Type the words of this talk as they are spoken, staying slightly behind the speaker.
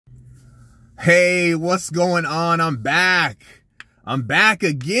Hey, what's going on? I'm back. I'm back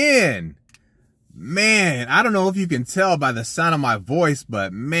again. Man, I don't know if you can tell by the sound of my voice,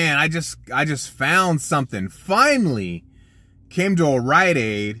 but man, I just found something. Finally came to a Rite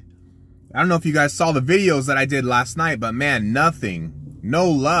Aid. I don't know if you guys saw the videos that I did last night, but man, nothing. No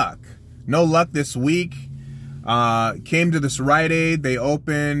luck. No luck this week. Came to this Rite Aid. They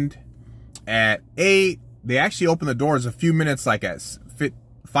opened at 8. They actually opened the doors a few minutes, like at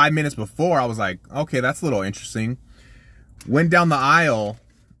 5 minutes before. I was like, okay, that's a little interesting. Went down the aisle,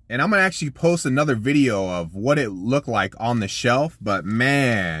 and I'm gonna actually post another video of what it looked like on the shelf. But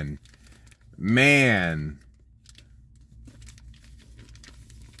man,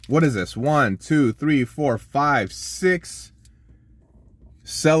 what is this? 1, 2, 3, 4, 5, 6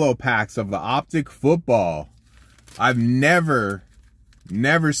 cello packs of the Optic football. I've never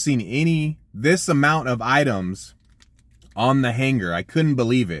seen this amount of items on the hanger. I couldn't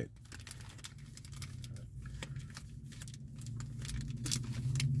believe it.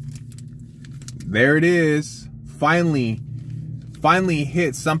 There it is. Finally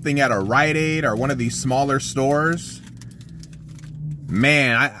hit something at a Rite Aid or one of these smaller stores.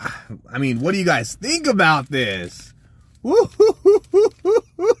 Man, I mean, what do you guys think about this?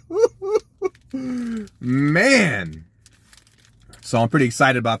 Man. So I'm pretty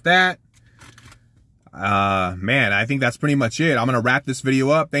excited about that. Man, I think that's pretty much it. I'm going to wrap this video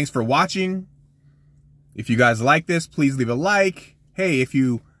up. Thanks for watching. If you guys like this, please leave a like. Hey, if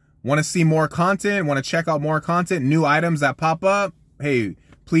you want to see more content, want to check out more content, new items that pop up, hey,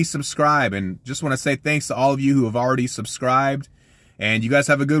 please subscribe. And just want to say thanks to all of you who have already subscribed. And you guys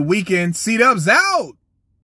have a good weekend. CDub's out!